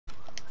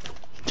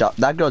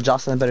That girl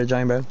Jocelyn better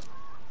join, bro.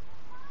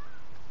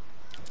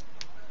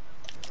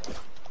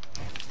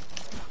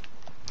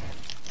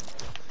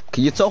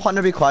 Can you tell Juan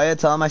to be quiet?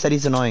 Tell him I said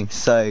he's annoying.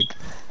 Psych.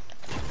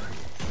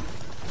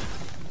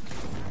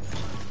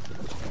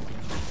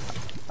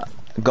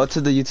 Go to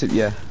the YouTube,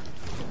 yeah.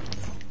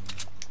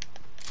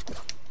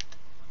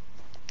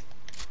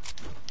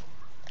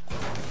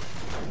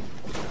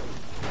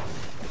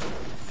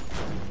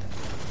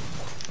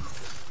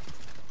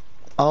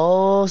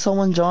 Oh,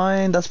 someone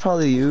joined. That's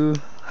probably you.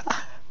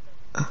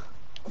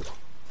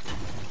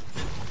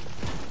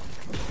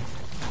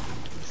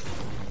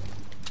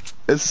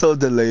 It's so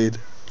delayed.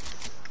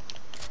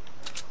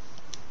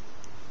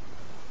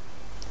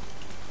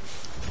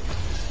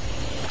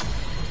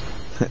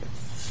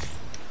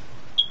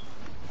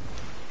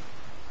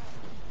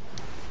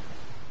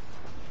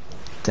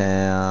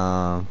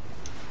 Damn.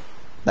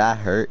 That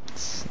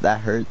hurts. That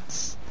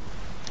hurts.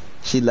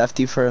 She left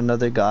you for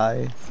another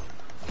guy.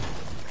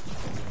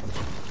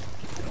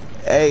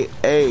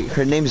 Hey,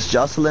 her name's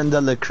Jocelyn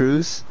de la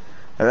Cruz.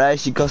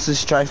 Alright, she goes to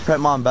Strife Prep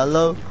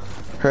Montbello.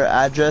 Her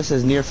address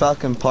is near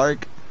Falcon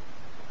Park.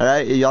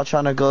 Alright, y'all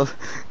trying to go?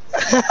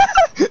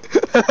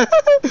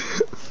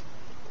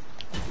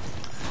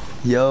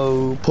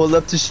 Yo, pull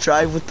up to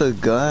Strive with the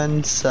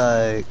gun,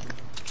 psych.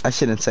 I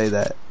shouldn't say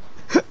that.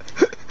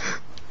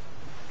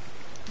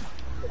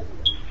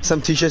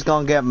 Some teacher's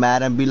gonna get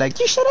mad and be like,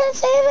 you shouldn't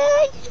say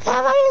that, you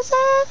got by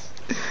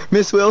yourself.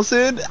 Miss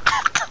Wilson.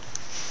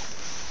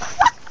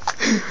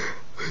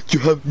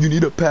 You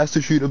need a pass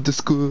to shoot up the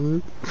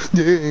school.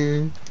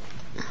 Yeah.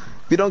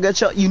 If you don't get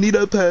shot, you need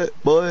a pet,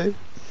 boy.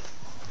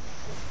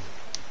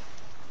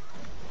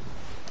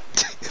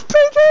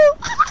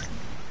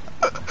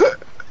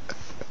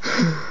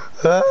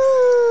 Pedro.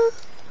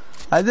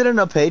 I didn't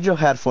know Pedro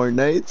had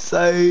Fortnite.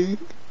 Psych.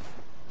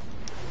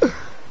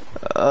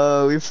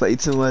 Oh, we played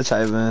too much,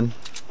 Ivan.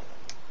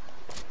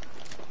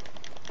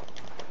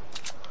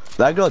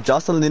 That girl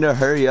Jocelyn need to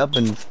hurry up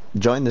and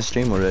join the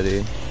stream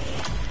already.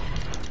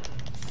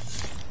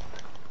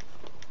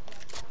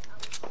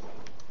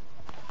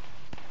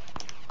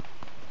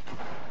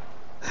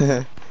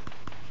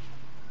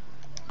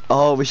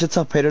 Oh, we should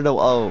tell Pedro to.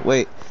 Oh,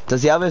 wait.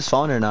 Does he have his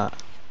phone or not?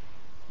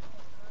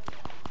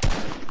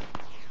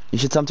 You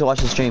should tell him to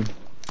watch the stream.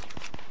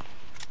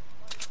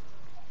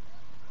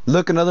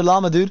 Look, another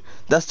llama, dude.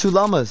 That's 2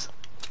 llamas.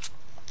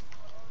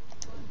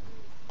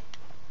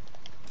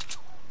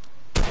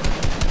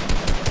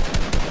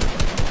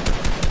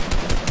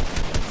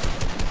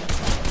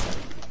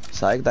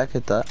 Psych, that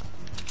hit that.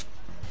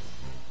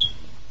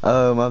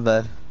 Oh, my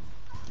bad.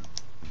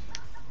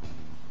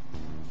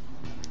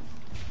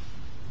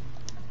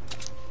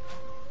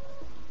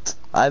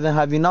 Ivan,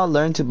 have you not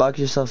learned to box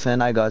yourself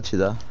in? I got you,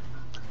 though.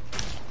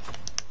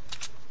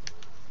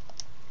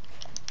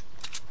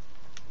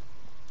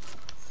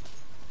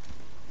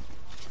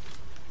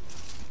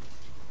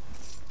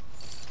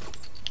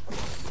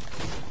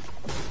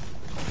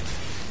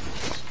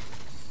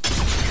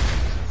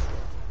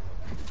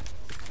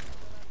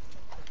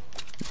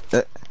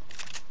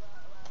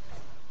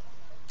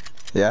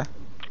 Yeah?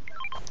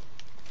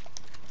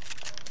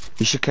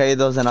 You should carry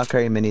those and I'll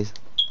carry minis.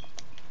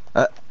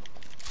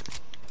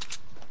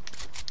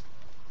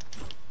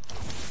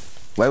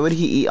 Why would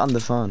he eat on the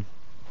phone?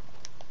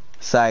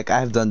 Psych, I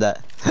have done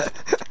that.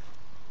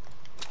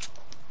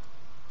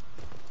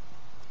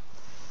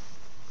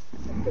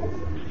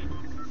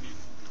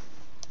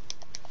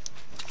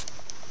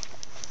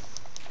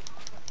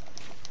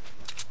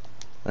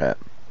 Alright.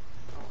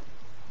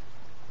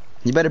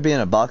 You better be in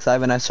a box,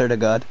 Ivan, I swear to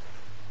God.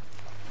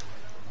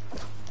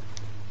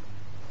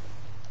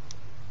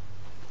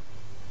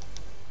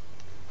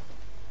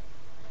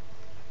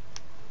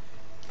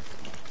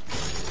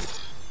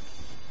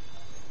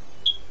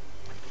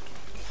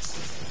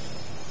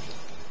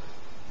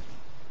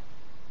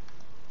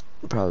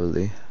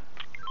 Probably.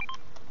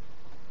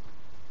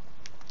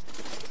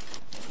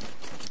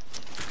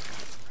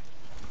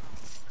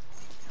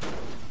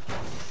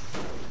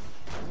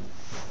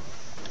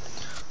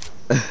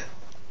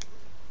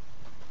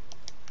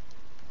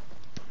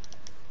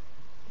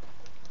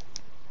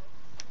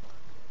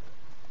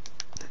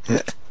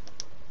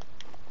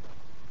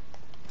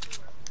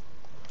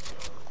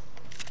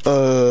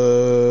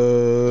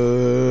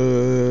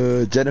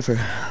 Jennifer.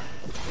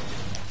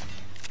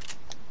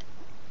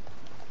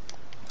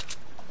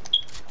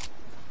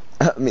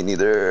 Me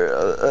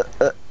neither.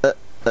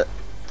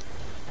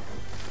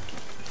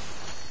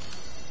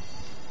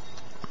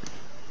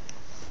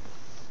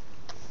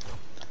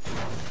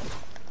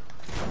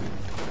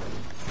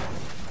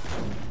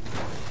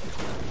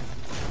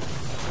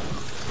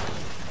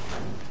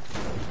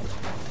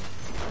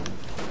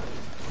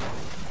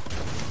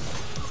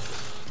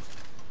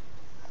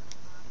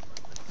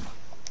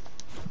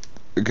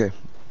 Okay.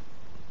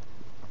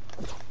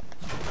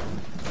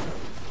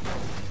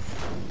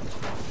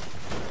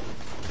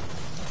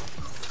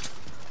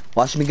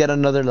 Watch me get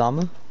another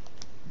llama.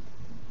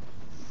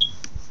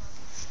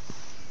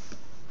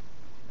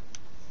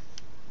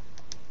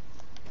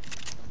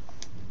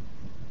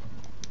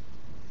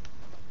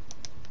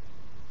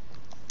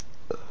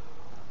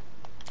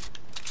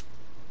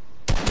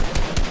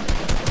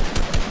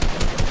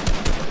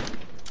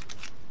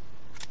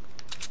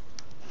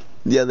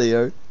 Yeah, they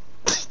are.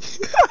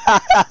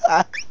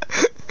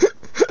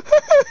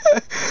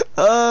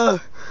 Oh,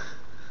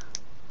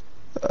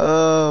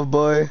 oh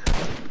boy.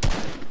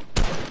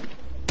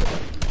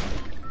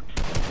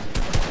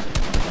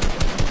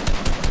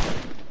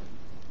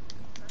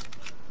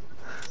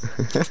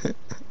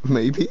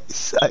 Maybe.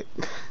 Psych.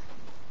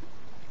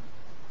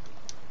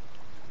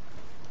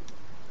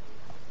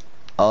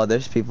 Oh,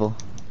 there's people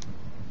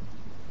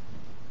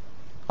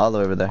all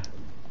over there.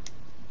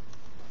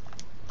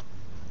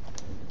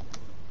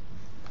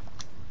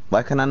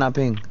 Why can I not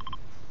ping?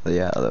 Oh,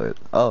 yeah, other.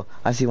 Oh,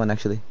 I see one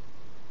actually.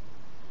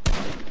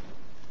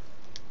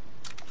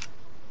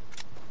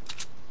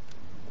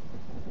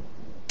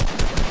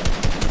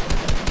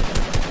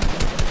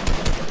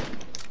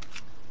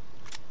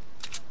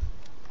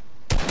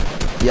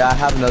 Yeah, I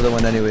have another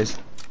one anyways.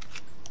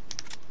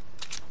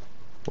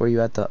 Where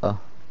you at the, oh.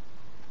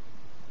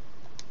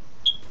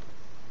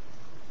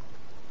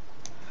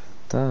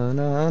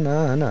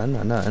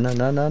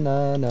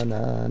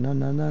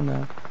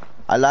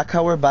 I like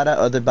how we're bad at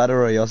other battle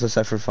royales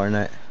except for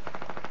Fortnite.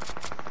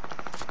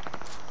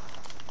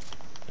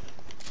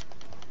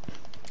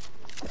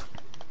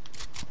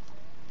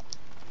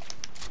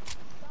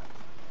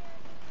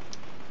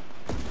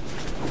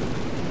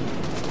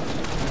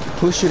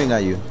 Who's shooting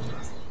at you?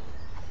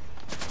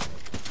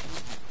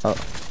 Oh,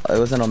 it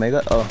was an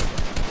Omega? Oh.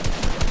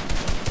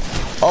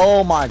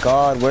 Oh my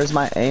god, where's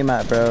my aim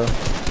at, bro?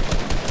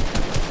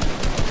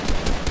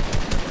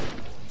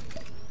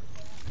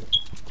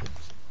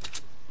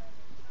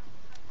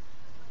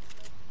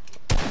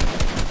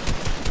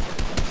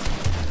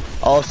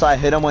 Oh, so I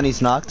hit him when he's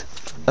knocked?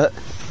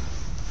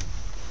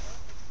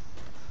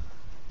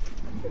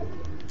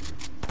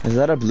 Is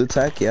that a blue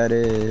tack? Yeah, it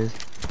is.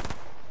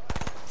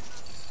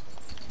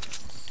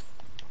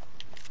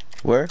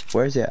 Where?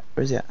 Where's he at?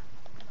 Where's he at?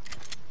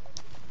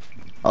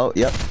 Oh,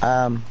 yep.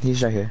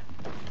 He's right here.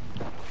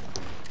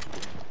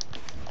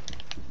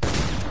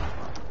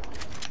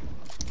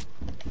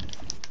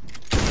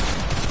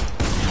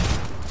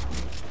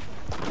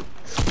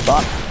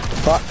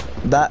 Fuck.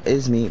 That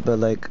is me, but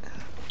like,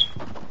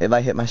 if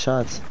I hit my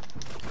shots.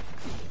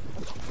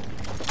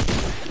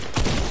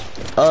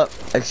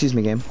 Excuse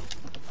me, game.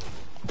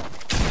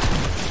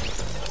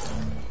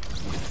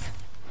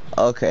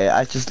 Okay,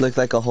 I just looked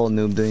like a whole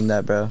noob doing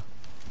that, bro.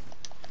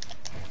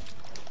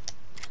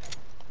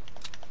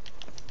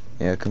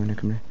 Yeah, come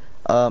here.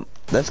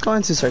 Let's go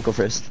into circle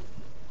first.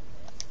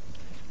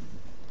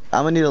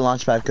 I'm gonna need a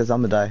launch pad because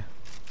I'm gonna die.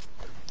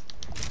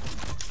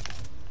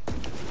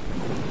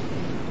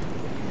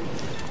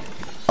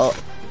 Oh,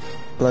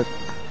 look.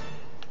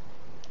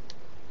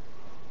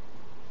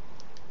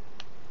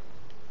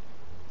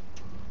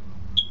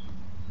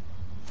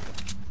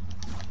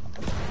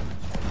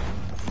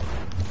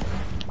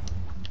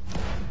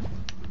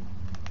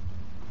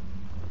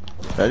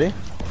 Ready?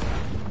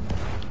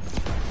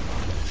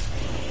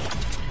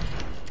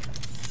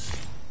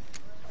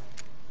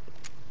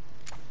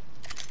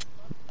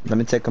 Let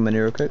me take a minute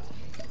real quick.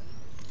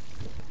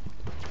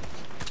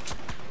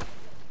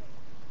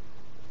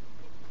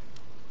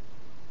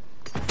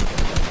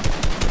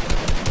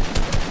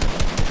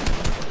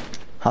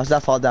 How's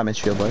that fall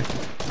damage feel, boy?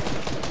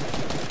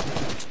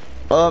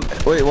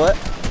 Wait, what?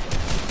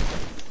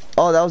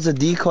 Oh, that was a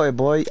decoy,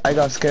 boy. I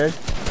got scared.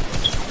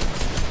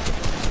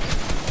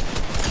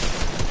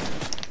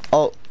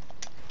 Oh,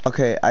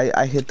 okay.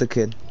 I hit the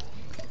kid.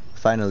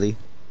 Finally.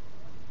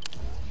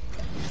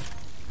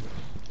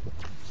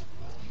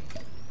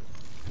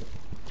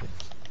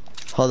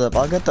 Hold up,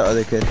 I'll get the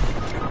other kid.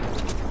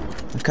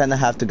 I kinda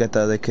have to get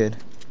the other kid.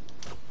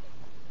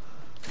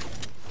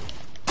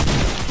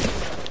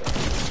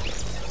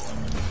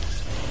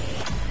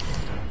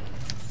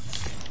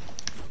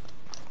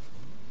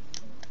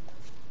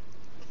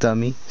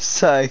 Dummy.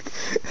 Psych.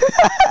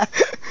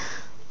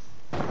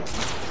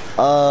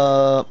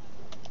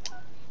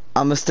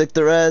 I'ma stick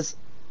the res.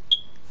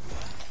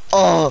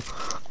 Oh.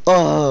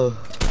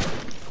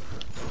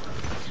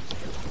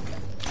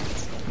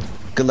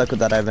 Good luck with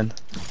that, Ivan.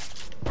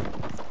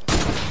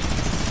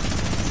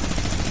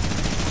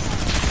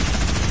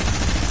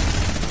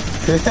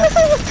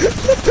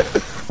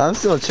 I'm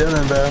still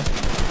chilling, bro.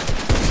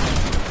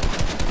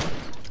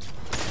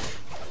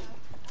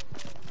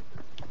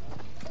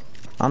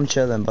 I'm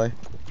chilling, boy.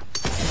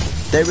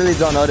 They really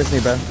don't notice me,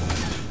 bro.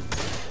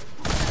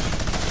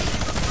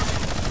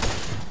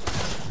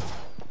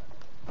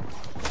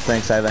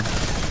 Thanks, Ivan.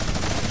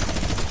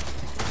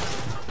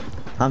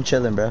 I'm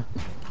chilling, bro.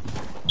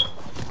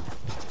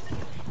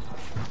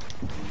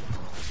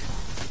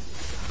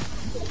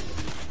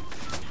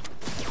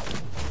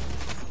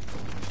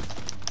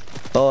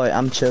 Boy,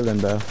 I'm chilling,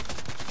 bro.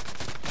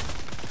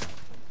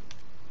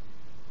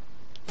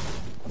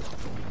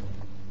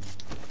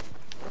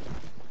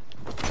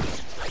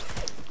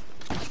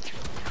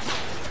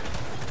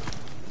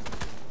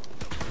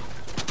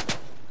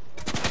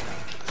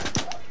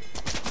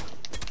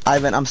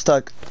 Ivan, I'm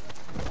stuck.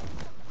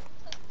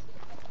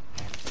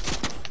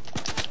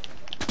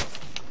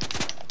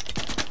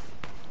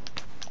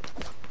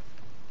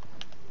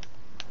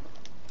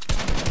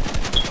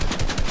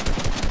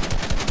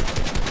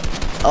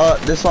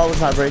 This wall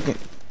was not breaking.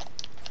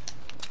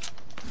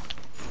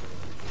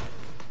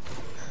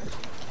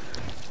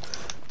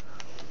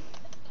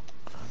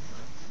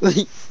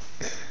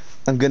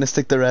 I'm gonna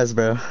stick the res,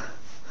 bro.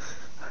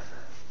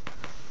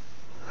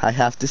 I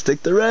have to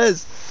stick the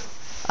res.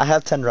 I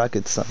have 10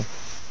 rockets, so.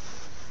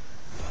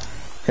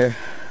 Here.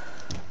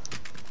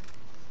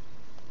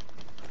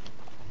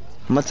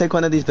 I'm gonna take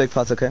one of these big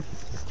pots, okay?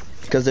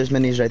 Because there's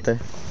minis right there.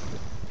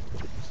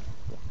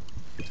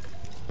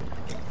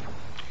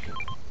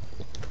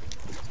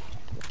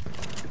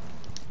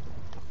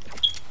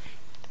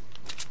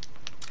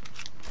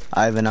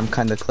 Ivan, I'm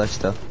kinda clutch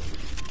though.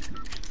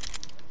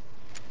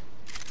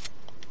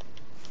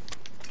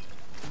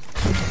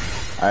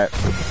 Alright.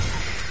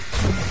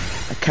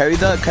 Carry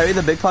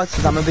the big pots,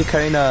 cause I'm gonna be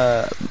carrying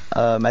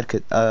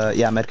medkit.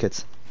 Yeah,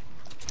 medkits.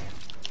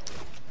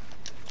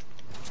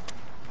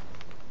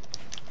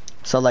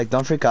 So like,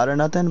 don't freak out or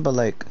nothing, but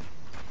like,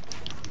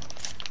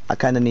 I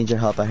kinda need your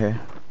help out here.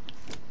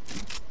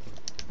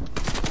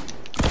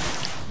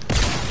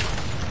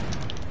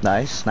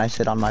 Nice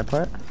hit on my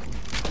part.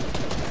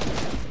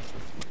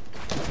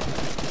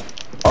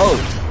 Oh,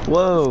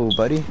 whoa,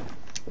 buddy.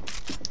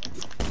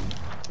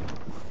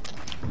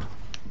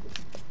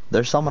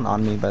 There's someone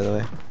on me, by the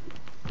way.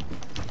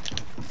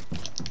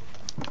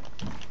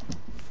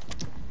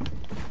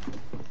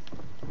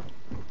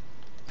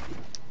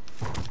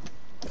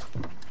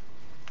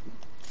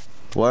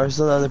 Where's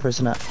the other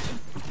person at?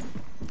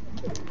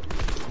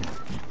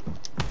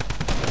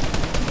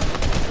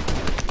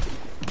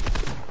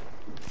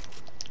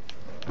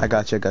 I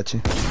got you.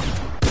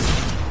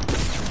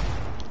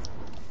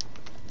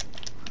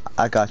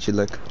 I got you,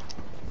 look.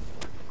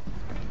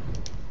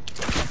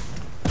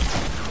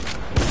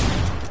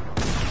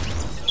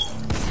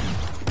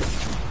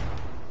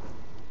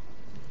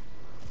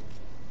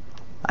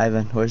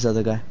 Ivan, where's the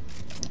other guy?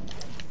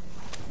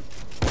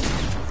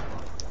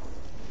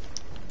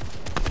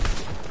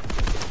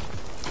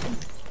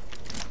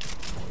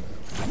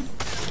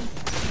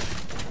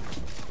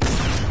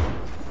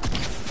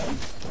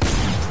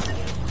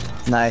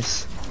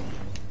 Nice.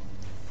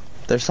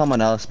 There's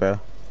someone else, bro.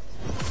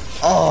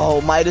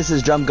 Oh,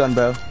 Midas's drum gun,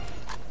 bro.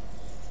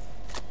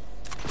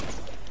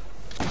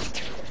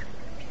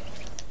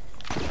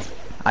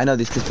 I know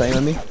these kids playing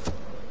with me.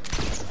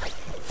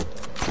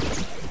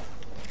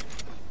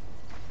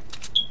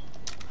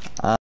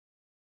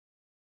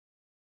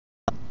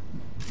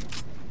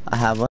 I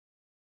have one.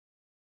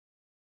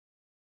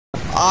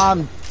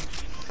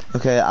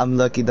 Okay, I'm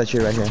lucky that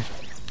you're right here.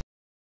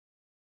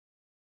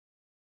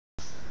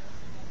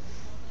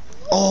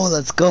 Oh,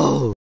 let's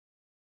go.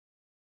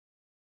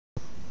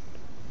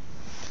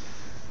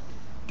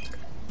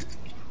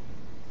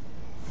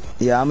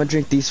 Yeah, I'm gonna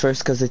drink these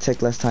first because they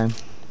take less time.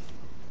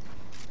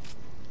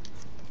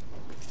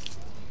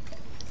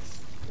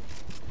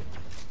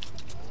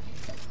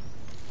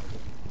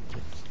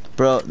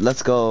 Bro,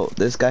 let's go.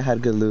 This guy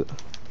had good loot.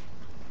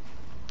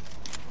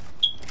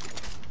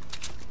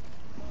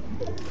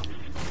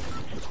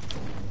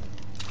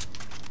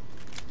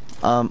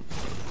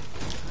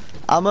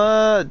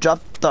 I'ma drop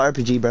the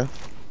RPG, bro.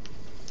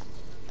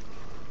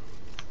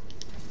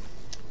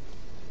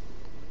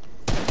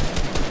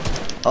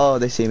 Oh,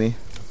 they see me.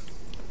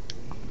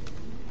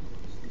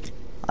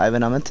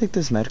 Ivan, I'm gonna take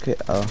this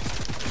medkit. Oh.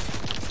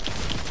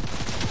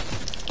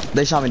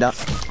 They shot me down.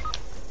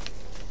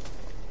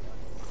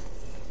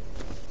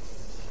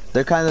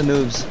 They're kind of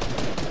noobs.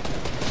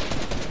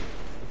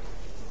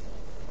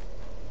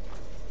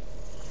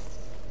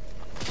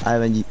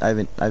 Ivan,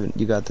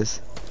 you got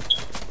this.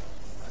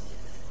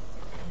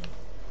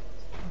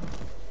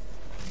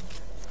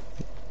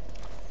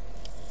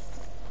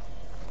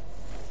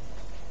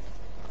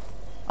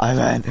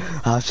 Ivan,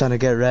 I was trying to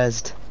get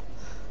rezzed.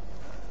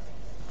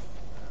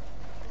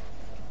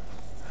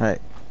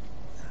 Alright.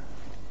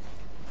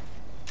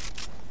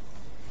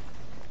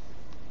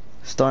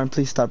 Storm,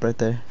 please stop right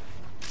there.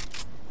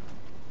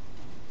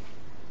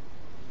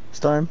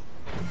 Storm.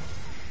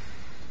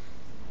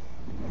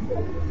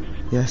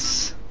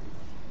 Yes.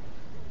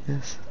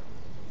 Yes.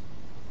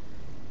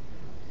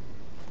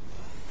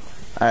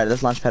 Alright,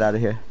 let's launch pad out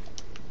of here.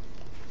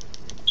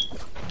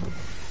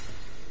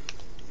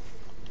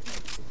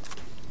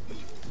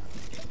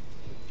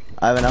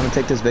 Ivan, I'm gonna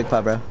take this big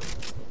pot, bro.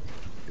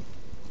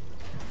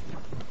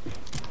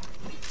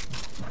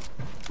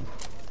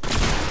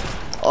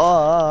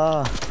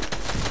 Oh.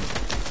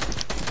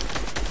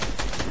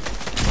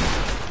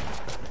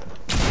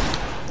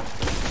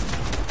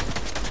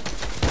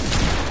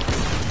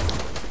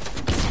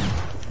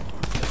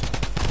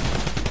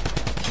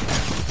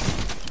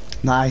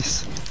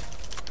 Nice.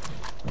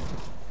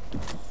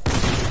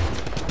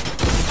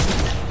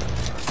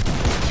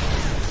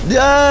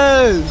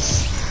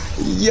 Yes!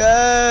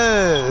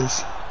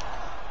 Yes!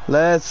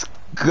 Let's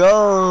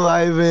go,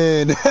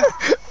 Ivan!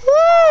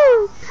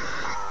 Woo!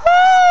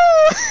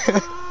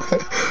 Woo!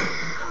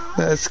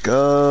 Let's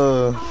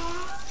go.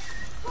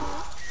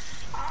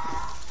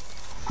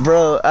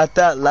 Bro, at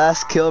that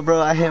last kill,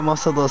 bro, I hit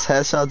most of those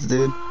headshots,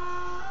 dude.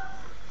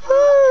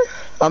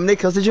 How many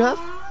kills did you have?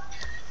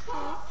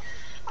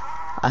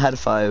 I had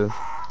 5.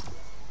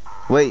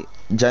 Wait,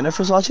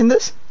 Jennifer's watching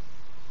this?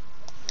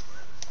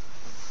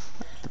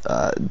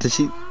 Did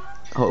she?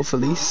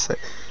 Hopefully.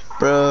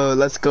 Bro,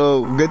 let's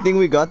go. Good thing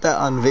we got that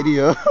on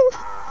video.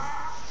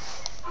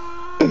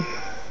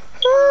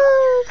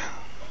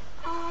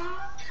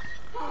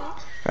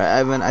 Alright,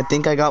 Ivan, I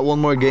think I got one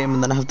more game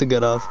and then I have to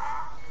get off.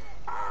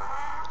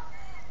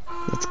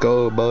 Let's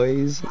go,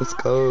 boys. Let's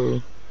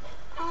go.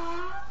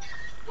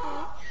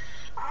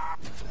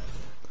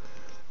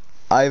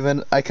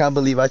 Ivan, I can't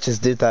believe I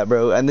just did that,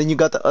 bro. And then you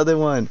got the other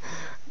one.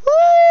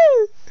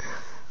 Woo!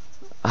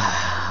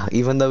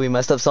 Even though we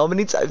messed up so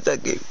many times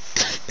that game.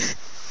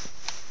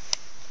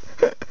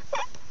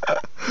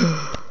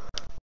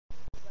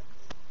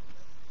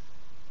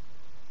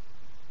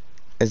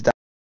 Is that...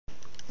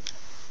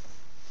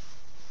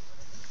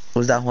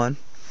 Was that Juan?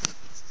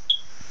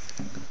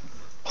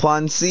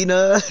 Juan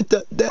Cena.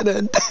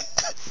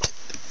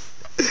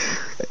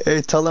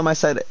 Hey, tell him I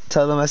said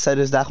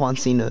is that Juan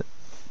Cena?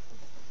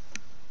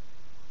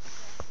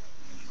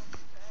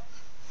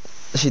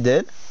 She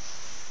did?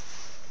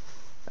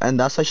 And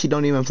that's why she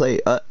don't even play.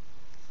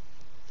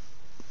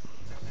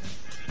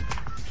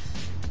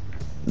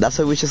 That's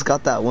why we just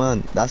got that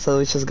one. That's why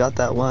we just got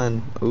that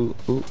one. Ooh,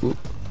 ooh, ooh.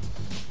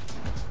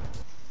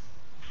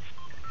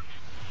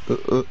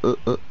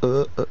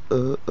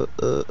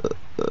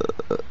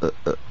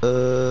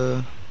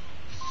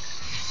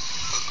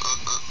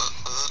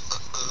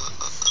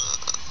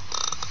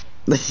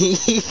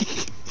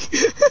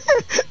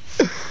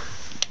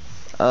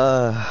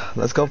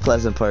 Let's go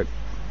Pleasant Park.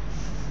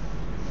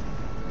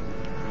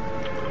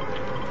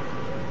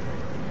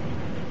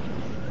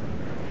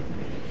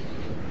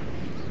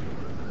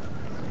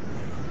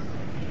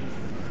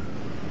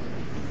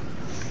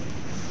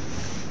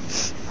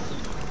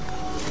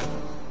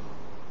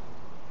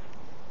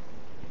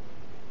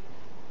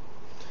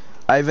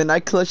 Ivan, I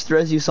clutched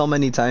res you so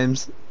many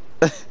times.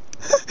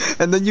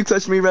 And then you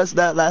clutched me res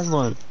that last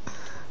one.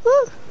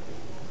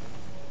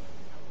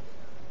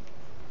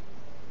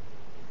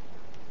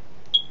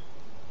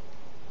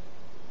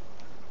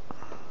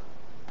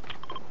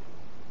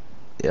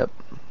 Yep.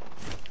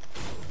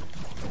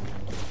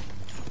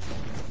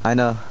 I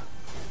know.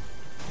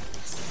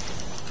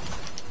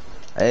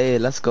 Hey,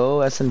 let's go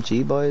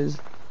SMG boys.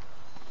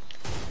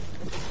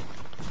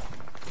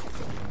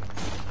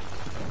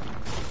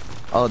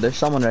 Oh, there's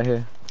someone right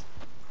here.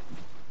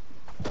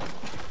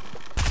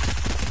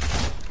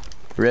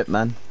 Rip,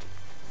 man.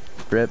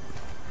 Rip.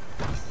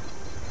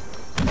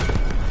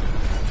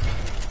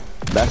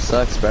 That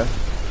sucks, bro.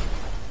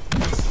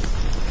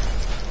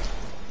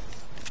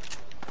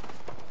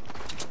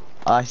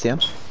 Oh, I see him.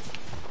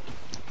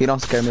 He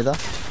don't scare me though.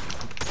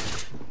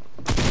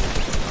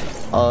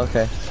 Oh,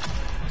 okay.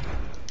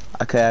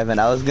 Okay, Ivan.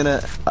 I was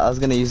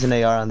gonna use an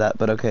AR on that,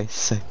 but okay,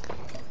 sick.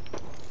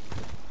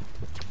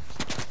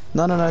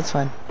 No, it's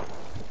fine.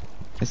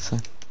 It's fine.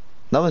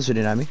 No one's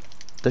shooting at me.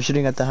 They're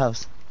shooting at the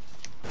house.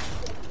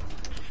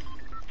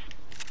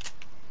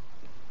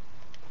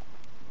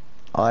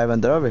 Oh, Ivan,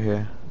 they're over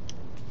here.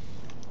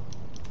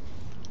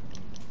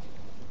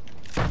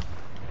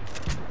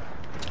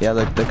 Yeah,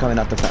 they're coming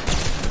out the front.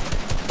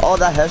 Oh,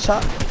 that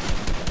headshot?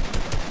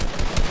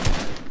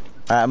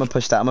 Alright, I'm gonna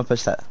push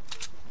that.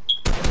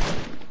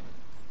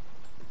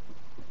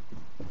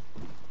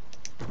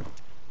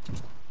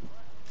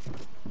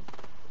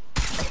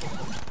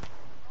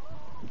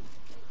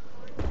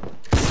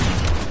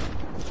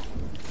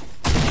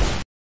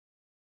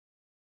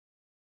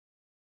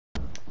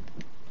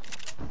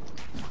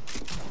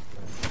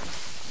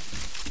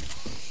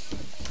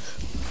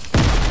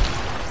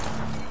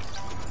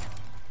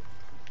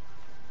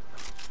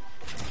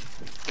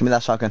 Give me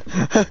that shotgun.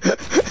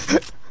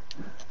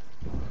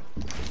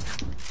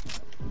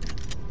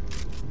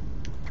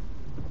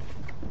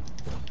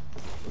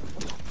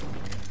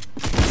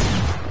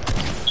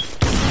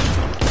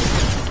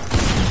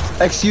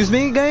 Excuse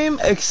me, game?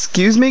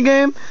 Excuse me,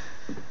 game?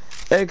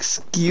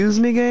 Excuse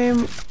me,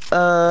 game?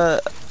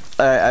 Alright,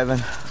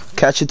 Ivan.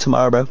 Catch you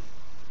tomorrow, bro.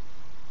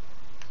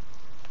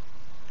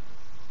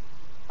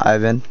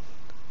 Ivan.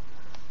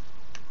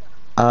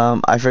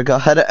 I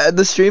forgot how to end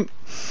the stream.